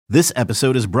This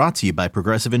episode is brought to you by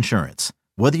Progressive Insurance.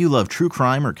 Whether you love true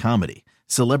crime or comedy,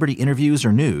 celebrity interviews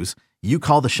or news, you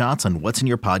call the shots on what's in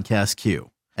your podcast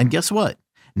queue. And guess what?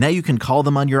 Now you can call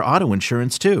them on your auto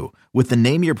insurance too with the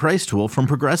Name Your Price tool from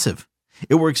Progressive.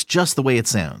 It works just the way it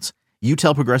sounds. You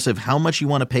tell Progressive how much you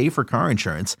want to pay for car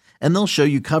insurance, and they'll show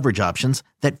you coverage options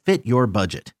that fit your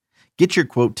budget. Get your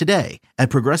quote today at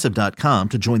Progressive.com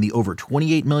to join the over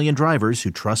 28 million drivers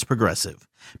who trust Progressive.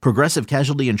 Progressive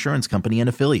Casualty Insurance Company and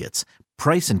Affiliates.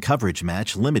 Price and coverage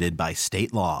match limited by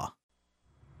state law.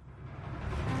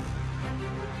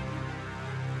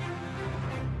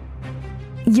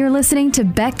 You're listening to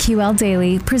BetQL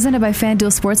Daily, presented by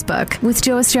FanDuel Sportsbook, with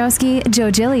Joe Ostrowski, Joe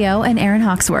Giglio, and Aaron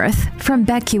Hawksworth from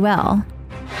BetQL.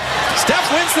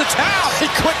 Steph wins the towel. He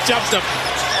quick jumped him.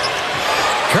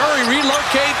 Curry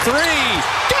relocate three.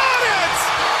 Got it!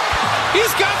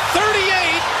 He's got 38,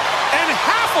 and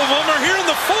half of them are here in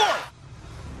the fourth.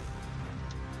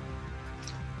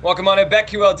 Welcome on to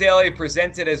BetQL Daily,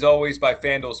 presented as always by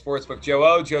FanDuel Sportsbook. Joe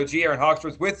O, Joe G, Aaron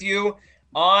Hawksworth with you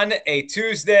on a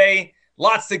Tuesday.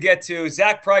 Lots to get to.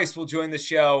 Zach Price will join the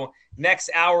show next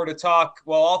hour to talk,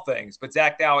 well, all things. But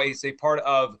Zach now is a part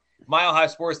of Mile High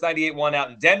Sports 98.1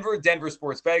 out in Denver, Denver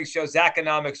Sports Betting Show.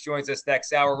 Zachonomics joins us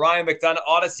next hour. Ryan McDonough,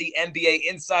 Odyssey NBA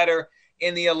Insider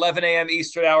in the 11 a.m.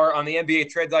 Eastern hour on the NBA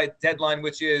trade deadline,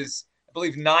 which is, I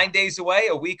believe, 9 days away,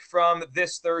 a week from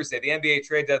this Thursday, the NBA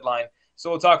trade deadline.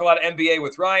 So we'll talk a lot of NBA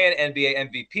with Ryan,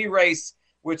 NBA MVP race,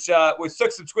 which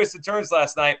took some twisted turns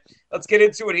last night. Let's get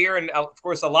into it here. And, of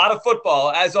course, a lot of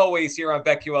football, as always, here on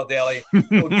BetQL Daily.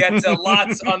 We'll get to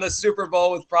lots on the Super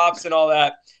Bowl with props and all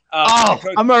that.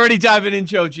 I'm already diving in,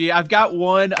 Joe G. I've got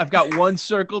one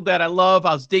circled that I love.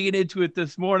 I was digging into it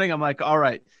this morning. I'm like, all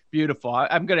right, beautiful.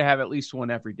 I'm going to have at least one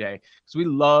every day because we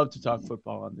love to talk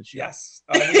football on the show. Yes,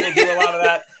 we will do a lot of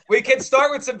that. We can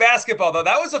start with some basketball, though.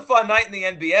 That was a fun night in the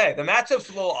NBA. The matchup's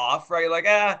a little off, right? Like,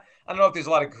 I don't know if there's a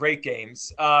lot of great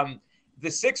games. The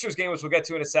Sixers game, which we'll get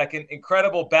to in a second,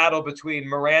 incredible battle between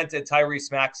Morant and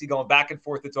Tyrese Maxey going back and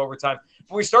forth into overtime.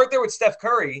 But we start there with Steph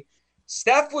Curry.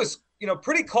 Steph was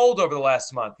pretty cold over the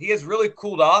last month. He has really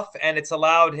cooled off, and it's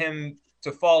allowed him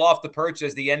to fall off the perch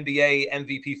as the NBA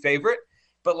MVP favorite.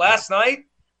 But last night,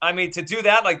 I mean, to do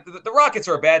that, like the Rockets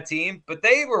are a bad team, but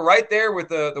they were right there with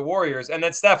the Warriors. And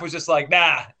then Steph was just like,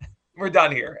 nah, we're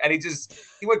done here. And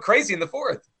he went crazy in the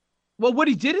fourth. Well, what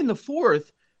he did in the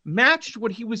fourth matched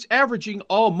what he was averaging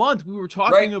all month. We were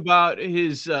talking about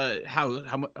his how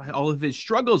all of his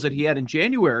struggles that he had in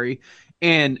January,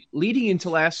 and leading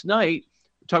into last night,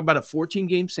 talking about a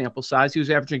 14-game sample size. He was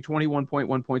averaging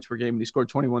 21.1 points per game, and he scored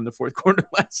 21 in the fourth quarter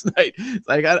last night.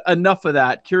 Like, enough of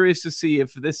that. Curious to see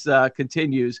if this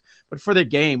continues. But for the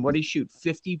game, what did he shoot?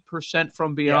 50%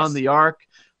 from beyond the arc.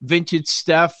 Vintage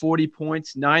Steph, 40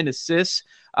 points, 9 assists.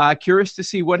 Curious to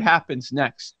see what happens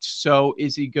next. So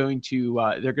is he going to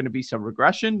there going to be some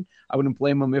regression? I wouldn't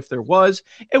blame him if there was.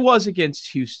 It was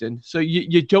against Houston. So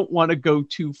you don't want to go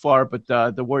too far, but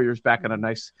the Warriors back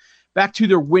to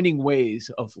their winning ways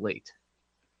of late.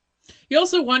 You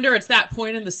also wonder, it's that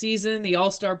point in the season, the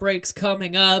All-Star break's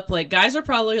coming up. Like, guys are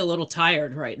probably a little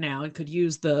tired right now and could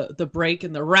use the break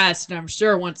and the rest. And I'm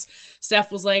sure once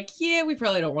Steph was like, yeah, we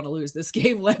probably don't want to lose this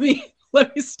game. Let me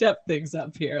step things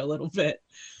up here a little bit.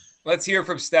 Let's hear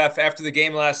from Steph after the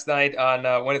game last night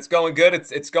on when it's going good,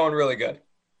 it's going really good.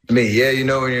 I mean, yeah,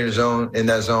 when you're in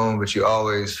that zone, but you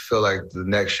always feel like the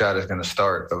next shot is going to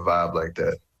start a vibe like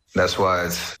that. That's why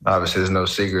it's obviously there's no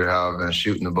secret how I've been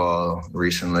shooting the ball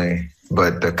recently.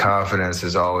 But the confidence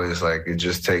is always like it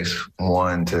just takes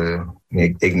one to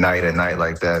ignite a night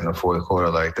like that in the fourth quarter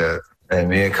like that. And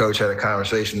me and Coach had a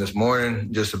conversation this morning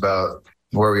just about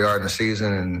where we are in the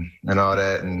season and all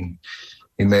that. And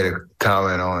he made a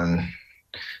comment on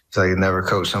it's like never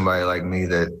coached somebody like me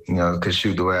that, could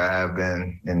shoot the way I have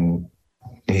been. And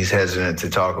he's hesitant to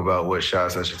talk about what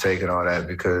shots I should take and all that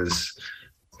because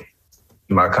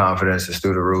my confidence is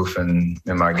through the roof in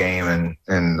my game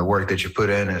and the work that you put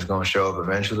in is going to show up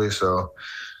eventually. So,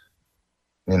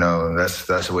 that's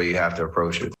the way you have to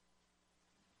approach it.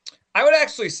 I would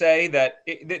actually say that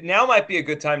now might be a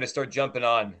good time to start jumping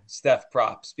on Steph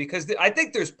props because I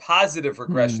think there's positive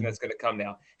regression that's going to come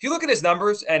now. If you look at his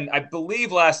numbers, and I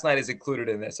believe last night is included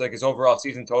in this, like his overall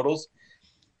season totals,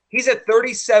 he's at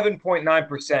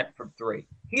 37.9% from three.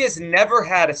 He has never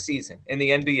had a season in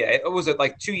the NBA. Was it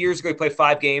like 2 years ago he played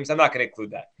 5 games? I'm not going to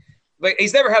include that. Like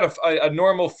he's never had a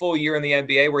normal full year in the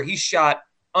NBA where he shot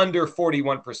under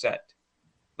 41%.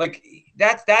 Like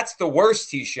that's the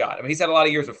worst he shot. I mean, he's had a lot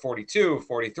of years of 42,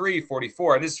 43,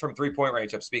 44. And this is from three-point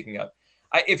range I'm speaking of.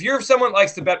 If you're someone that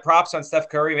likes to bet props on Steph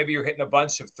Curry, maybe you're hitting a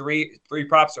bunch of three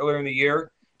props earlier in the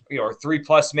year, or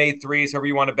 3+ made threes, however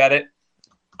you want to bet it.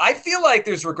 I feel like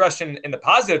there's regression in the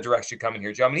positive direction coming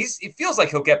here, Joe. I mean, it feels like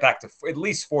he'll get back to at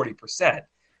least 40%.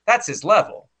 That's his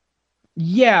level.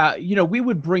 Yeah, we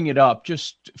would bring it up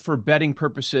just for betting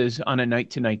purposes on a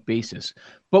night-to-night basis.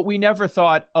 But we never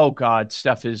thought, oh, God,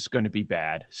 Steph is going to be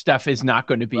bad. Steph is not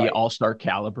going to be all-star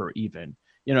caliber even,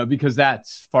 because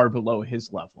that's far below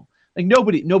his level. Like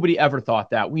nobody ever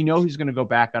thought that. We know he's going to go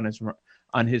back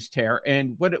on his tear.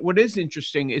 And what is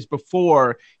interesting is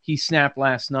before he snapped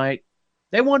last night,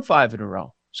 they won 5 in a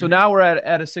row. So now we're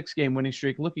at a 6-game winning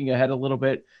streak, looking ahead a little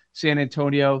bit. San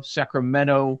Antonio,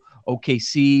 Sacramento,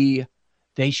 OKC,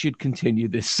 they should continue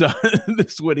this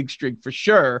this winning streak for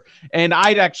sure. And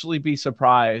I'd actually be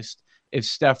surprised if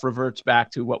Steph reverts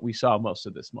back to what we saw most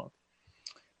of this month.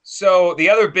 So the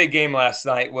other big game last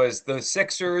night was the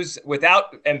Sixers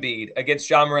without Embiid against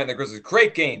Ja Morant and the Grizzlies.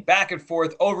 Great game, back and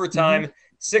forth, overtime.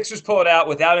 Sixers pull it out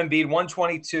without Embiid,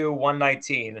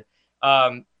 122-119.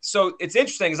 So it's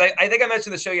interesting because I think I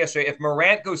mentioned the show yesterday. If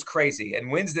Morant goes crazy and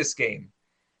wins this game,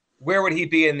 where would he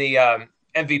be in the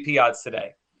MVP odds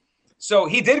today? So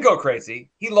he did go crazy.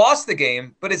 He lost the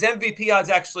game, but his MVP odds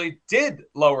actually did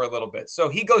lower a little bit. So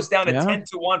he goes down to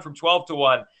 10-1 from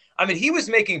 12-1. I mean, he was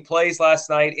making plays last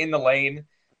night in the lane.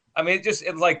 I mean, it was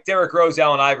like Derrick Rose,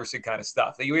 Allen Iverson kind of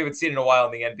stuff that you haven't seen in a while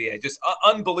in the NBA. Just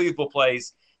unbelievable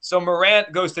plays. So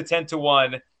Morant goes to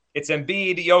 10-1. It's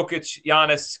Embiid, Jokic,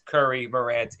 Giannis, Curry,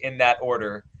 Morant in that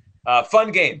order.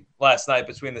 Fun game last night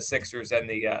between the Sixers and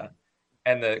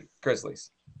the Grizzlies.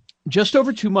 Just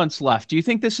over 2 months left. Do you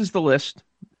think this is the list?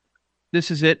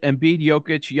 This is it. Embiid,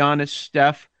 Jokic, Giannis,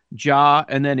 Steph, Ja,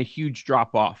 and then a huge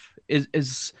drop off.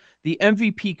 Is the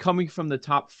MVP coming from the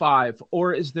top 5,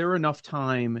 or is there enough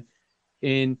time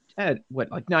in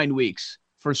 9 weeks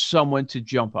for someone to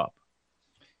jump up?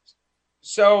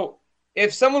 So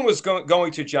if someone was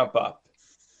going to jump up,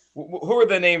 who are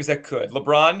the names that could?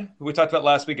 LeBron, who we talked about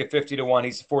last week at 50-1,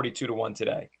 he's 42-1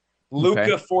 today.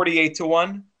 Luka,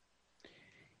 48-1.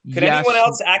 Could anyone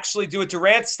else actually do it?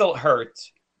 Durant's still hurt.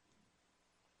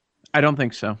 I don't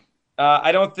think so.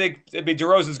 I don't think –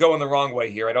 DeRozan's going the wrong way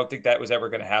here. I don't think that was ever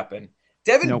going to happen.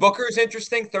 Devin Booker is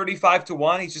interesting,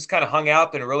 35-1. He's just kind of hung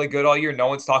out, been really good all year. No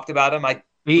one's talked about him.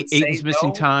 Aiton's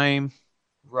missing time.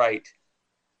 Right.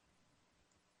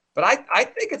 But I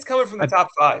think it's coming from the top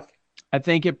 5. I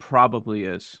think it probably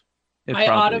is. I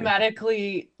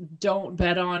automatically don't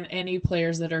bet on any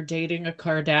players that are dating a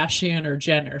Kardashian or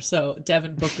Jenner. So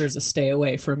Devin Booker's a stay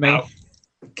away from me. Out.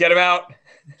 Get him out.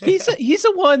 He's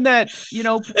a one that,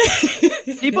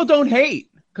 people don't hate.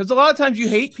 Because a lot of times you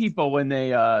hate people when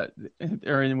they are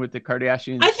in with the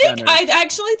Kardashians. I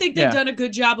actually think they've done a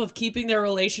good job of keeping their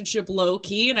relationship low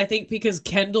key. And I think because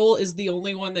Kendall is the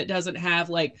only one that doesn't have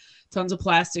like tons of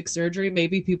plastic surgery,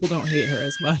 maybe people don't hate her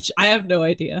as much. I have no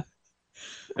idea.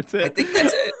 That's it. I think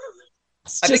that's it.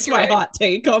 It's just my hot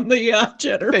take on the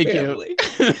Jenner family.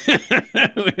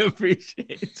 We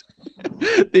appreciate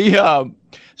it.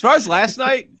 As far as last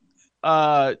night,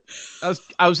 I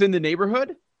was in the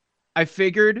neighborhood. I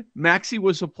figured Maxey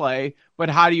was a play, but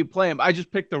how do you play him? I just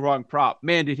picked the wrong prop.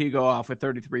 Man, did he go off with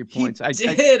 33 points. I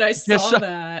saw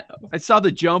that. I saw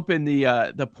the jump in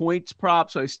the points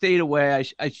prop, so I stayed away.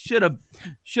 I should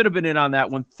have been in on that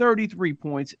one. 33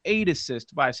 points, 8 assists.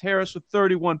 Tobias Harris with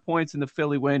 31 points in the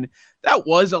Philly win. That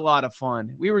was a lot of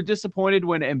fun. We were disappointed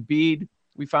when Embiid,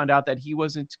 we found out that he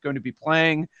wasn't going to be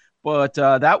playing, but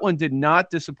that one did not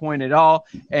disappoint at all.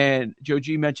 And Joe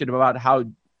G mentioned about how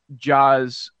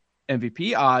Ja's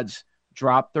MVP odds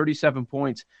dropped 37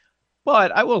 points.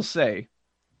 But I will say,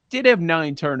 did have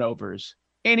 9 turnovers,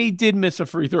 and he did miss a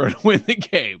free throw to win the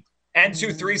game. And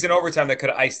 2 threes in overtime that could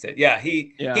have iced it. Yeah,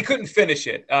 he couldn't finish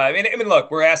it. I mean,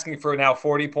 look, we're asking for now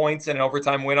 40 points and an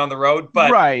overtime win on the road.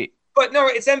 But right. But no,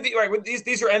 it's MVP. Right,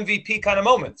 these are MVP kind of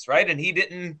moments, right? And he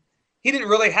didn't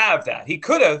really have that. He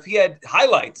could have. He had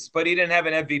highlights, but he didn't have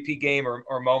an MVP game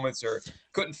or moments, or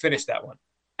couldn't finish that one.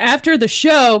 After the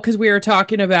show, because we were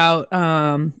talking about,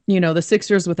 the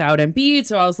Sixers without Embiid.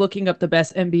 So I was looking up the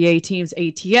best NBA teams,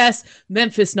 ATS,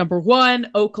 Memphis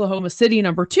 #1, Oklahoma City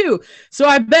 #2. So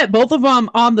I bet both of them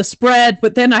on the spread,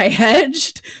 but then I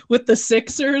hedged with the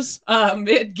Sixers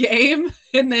mid-game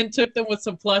and then took them with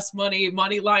some plus money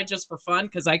line just for fun.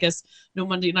 Because I guess no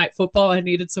Monday Night Football, I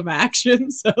needed some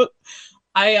action. So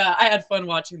I had fun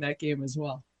watching that game as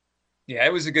well. Yeah,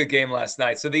 it was a good game last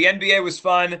night. So the NBA was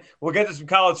fun. We'll get to some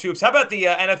college hoops. How about the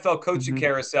NFL coaching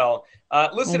carousel?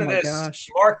 Listen to this. Gosh.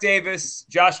 Mark Davis,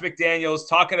 Josh McDaniels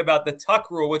talking about the Tuck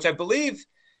rule, which I believe, is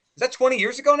that 20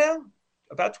 years ago now?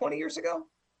 About 20 years ago?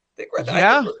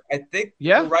 I think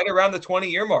we're right around the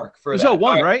 20-year mark for that. It was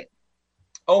 01, right?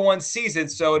 0-1 season,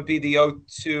 so it'd be the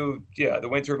 0-2, the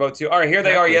winter of 0-2. All right, here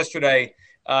they are yesterday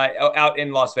out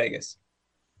in Las Vegas.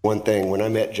 One thing, when I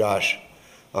met Josh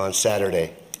on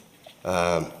Saturday,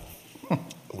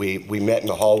 we met in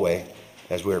the hallway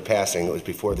as we were passing. It was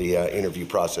before the interview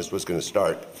process was going to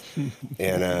start.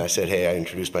 And I said, hey, I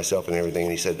introduced myself and everything.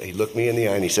 And he looked me in the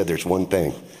eye and he said, there's one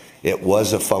thing. It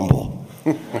was a fumble.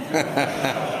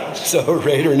 So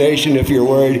Raider Nation, if you're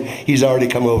worried, he's already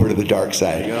come over to the dark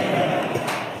side.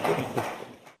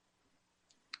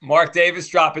 Mark Davis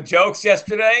dropping jokes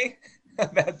yesterday.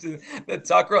 the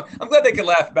Tucker. I'm glad they can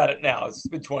laugh about it now. It's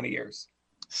been 20 years.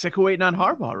 Sick of waiting on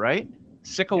Harbaugh, right?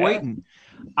 Sick of waiting.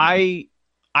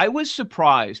 I was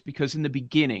surprised because in the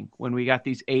beginning, when we got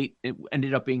these 8, it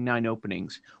ended up being 9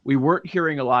 openings. We weren't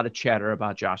hearing a lot of chatter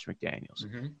about Josh McDaniels.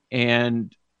 Mm-hmm.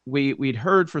 And we'd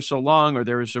heard for so long, or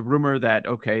there was a rumor that,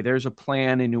 okay, there's a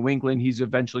plan in New England. He's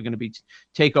eventually going to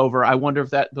take over. I wonder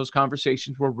if those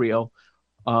conversations were real.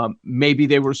 Maybe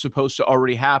they were supposed to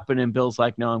already happen. And Bill's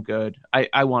like, no, I'm good.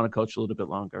 I want to coach a little bit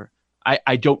longer.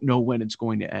 I don't know when it's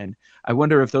going to end. I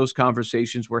wonder if those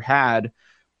conversations were had,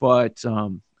 but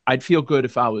I'd feel good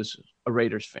if I was a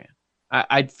Raiders fan.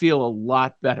 I'd feel a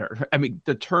lot better. I mean,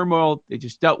 the turmoil they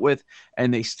just dealt with,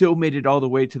 and they still made it all the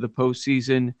way to the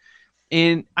postseason.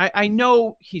 And I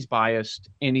know he's biased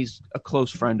and he's a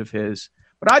close friend of his,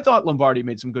 but I thought Lombardi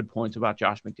made some good points about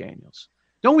Josh McDaniels.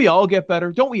 Don't we all get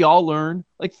better? Don't we all learn?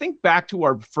 Like, think back to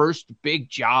our first big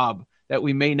job that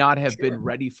we may not have been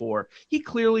ready for. He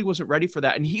clearly wasn't ready for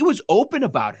that. And he was open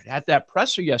about it at that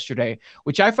presser yesterday,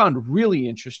 which I found really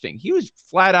interesting. He was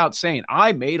flat out saying,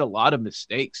 I made a lot of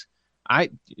mistakes.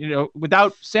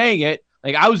 Without saying it,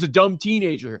 like I was a dumb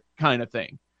teenager kind of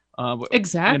thing.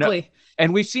 Exactly.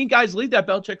 And we've seen guys leave that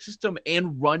Belichick system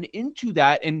and run into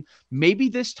that. And maybe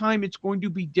this time it's going to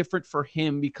be different for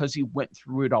him because he went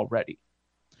through it already.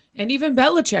 And even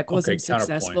Belichick wasn't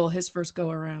successful his first go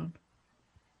around.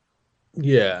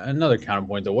 Yeah, another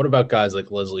counterpoint though. What about guys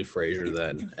like Leslie Frazier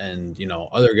then, and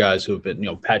other guys who have been,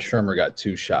 Pat Shurmur got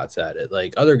 2 shots at it.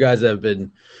 Like other guys that have been,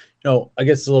 I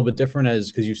guess it's a little bit different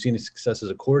because you've seen his success as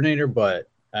a coordinator. But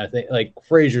I think like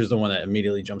Frazier's the one that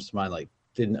immediately jumps to mind. Like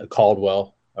didn't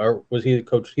Caldwell, or was he the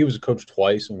coach? He was a coach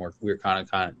twice, and we were kind of.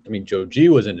 I mean, Joe G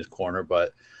was in his corner,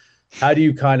 but how do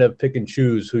you kind of pick and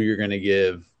choose who you're going to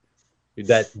give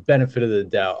that benefit of the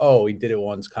doubt? Oh, he did it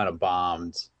once, kind of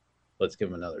bombed. Let's give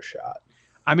him another shot.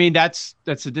 I mean, that's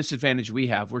a disadvantage we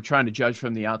have. We're trying to judge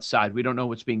from the outside. We don't know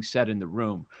what's being said in the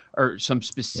room or some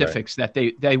specifics that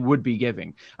they would be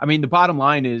giving. I mean, the bottom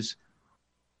line is,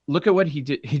 look at what he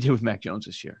did with Mac Jones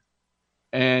this year.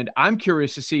 And I'm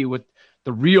curious to see what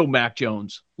the real Mac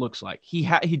Jones looks like.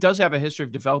 He does have a history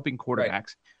of developing quarterbacks.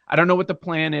 Right. I don't know what the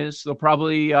plan is. They'll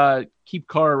probably keep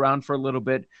Carr around for a little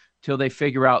bit till they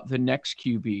figure out the next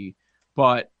QB.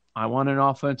 But I want an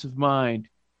offensive mind.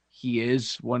 He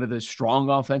is one of the strong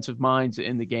offensive minds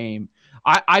in the game.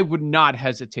 I would not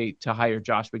hesitate to hire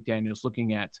Josh McDaniels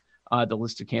looking at the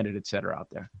list of candidates that are out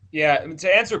there. Yeah, I mean,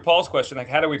 to answer Paul's question, like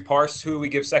how do we parse who we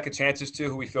give second chances to,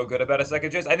 who we feel good about a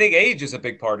second chance? I think age is a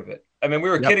big part of it. I mean, we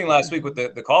were kidding last week with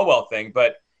the Caldwell thing,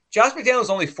 but Josh McDaniels is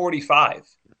only 45.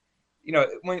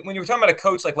 When you were talking about a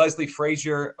coach like Leslie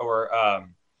Frazier or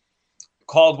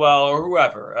Caldwell or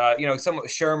whoever, someone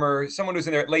Shurmur, someone who's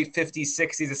in their late 50s,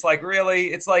 60s. It's like,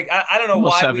 really? It's like, I don't know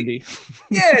why. 70.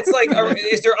 It's like,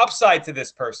 is there upside to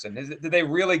this person? Did they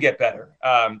really get better?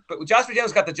 But Josh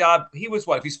McDaniels got the job. He was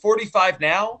what? If he's 45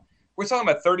 now, we're talking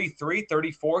about 33,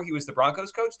 34. He was the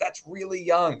Broncos coach. That's really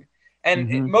young.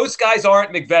 And most guys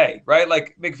aren't McVay, right?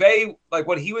 Like McVay, like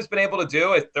what he was been able to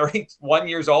do at 31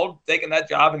 years old, taking that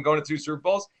job and going to 2 Super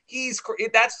Bowls.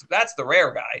 That's the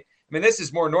rare guy. I mean, this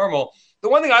is more normal. The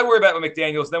one thing I worry about with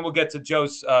McDaniels, then we'll get to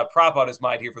Joe's prop on his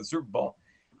mind here for the Super Bowl.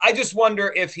 I just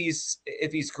wonder if he's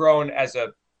grown as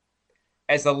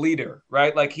a leader,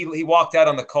 right? Like he walked out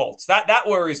on the Colts. That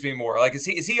worries me more. Like is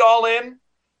he all in?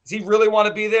 Does he really want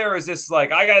to be there? Or is this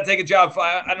like I got to take a job?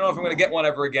 I don't know if I'm going to get one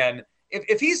ever again.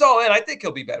 If he's all in, I think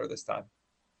he'll be better this time.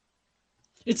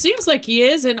 It seems like he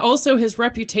is, and also his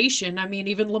reputation. I mean,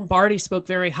 even Lombardi spoke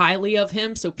very highly of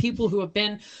him. So people who have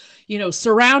been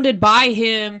surrounded by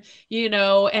him,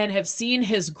 and have seen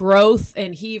his growth.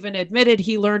 And he even admitted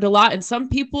he learned a lot. And some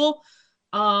people,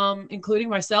 including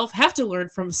myself, have to learn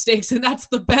from mistakes. And that's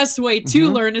the best way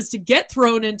to learn, is to get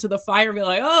thrown into the fire and be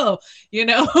like,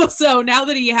 so now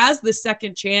that he has the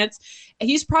second chance,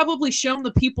 he's probably shown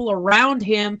the people around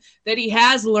him that he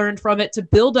has learned from it to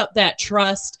build up that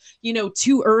trust,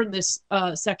 to earn this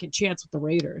second chance with the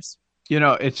Raiders.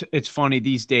 It's funny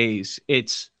these days.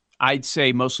 I'd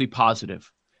say mostly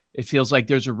positive. It feels like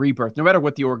there's a rebirth, no matter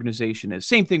what the organization is.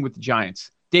 Same thing with the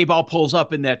Giants. Daboll pulls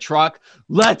up in that truck.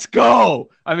 Let's go.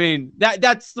 I mean,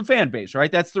 that's the fan base,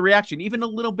 right? That's the reaction. Even a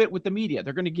little bit with the media.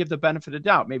 They're going to give the benefit of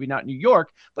doubt. Maybe not in New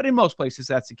York, but in most places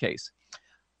that's the case.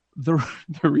 The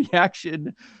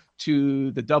reaction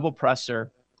to the double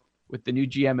presser with the new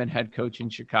GM and head coach in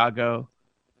Chicago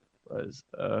was,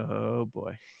 oh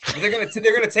boy. They're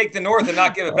gonna take the North and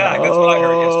not give it back. That's what I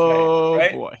heard yesterday.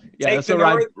 Right? Oh boy. Yeah, that's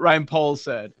what Ryan Poles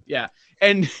said. Yeah.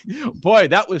 And boy,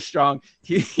 that was strong.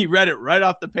 He read it right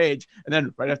off the page. And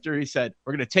then right after he said,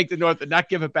 we're going to take the North and not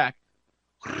give it back.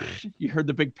 You heard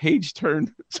the big page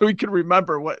turn so he could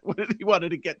remember what he wanted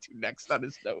to get to next on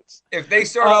his notes. If they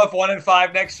start off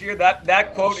 1-5 next year,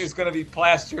 that quote is going to be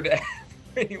plastered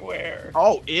everywhere.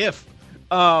 Oh, if.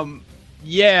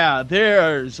 Yeah,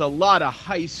 there's a lot of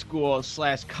high school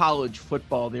 / college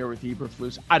football there with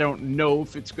Eberflus. I don't know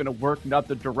if it's going to work, not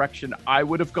the direction I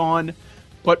would have gone.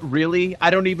 But really, I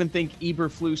don't even think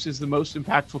Eberflus is the most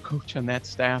impactful coach on that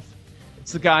staff.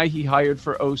 It's the guy he hired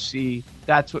for OC.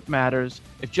 That's what matters.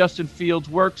 If Justin Fields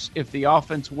works, if the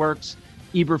offense works,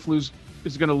 Eberflus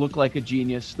is going to look like a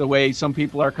genius. The way some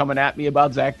people are coming at me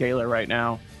about Zach Taylor right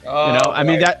now. Oh, I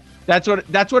mean that's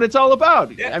what it's all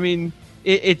about. Yeah. I mean,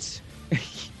 it's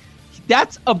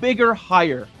that's a bigger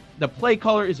hire. The play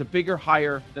caller is a bigger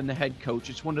hire than the head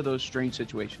coach. It's one of those strange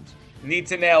situations. Need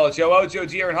to nail it. Joe O, Joe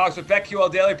G, Aaron Hawks with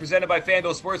BetQL Daily, presented by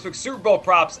FanDuel Sportsbook. Super Bowl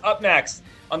props up next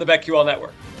on the BetQL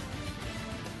Network.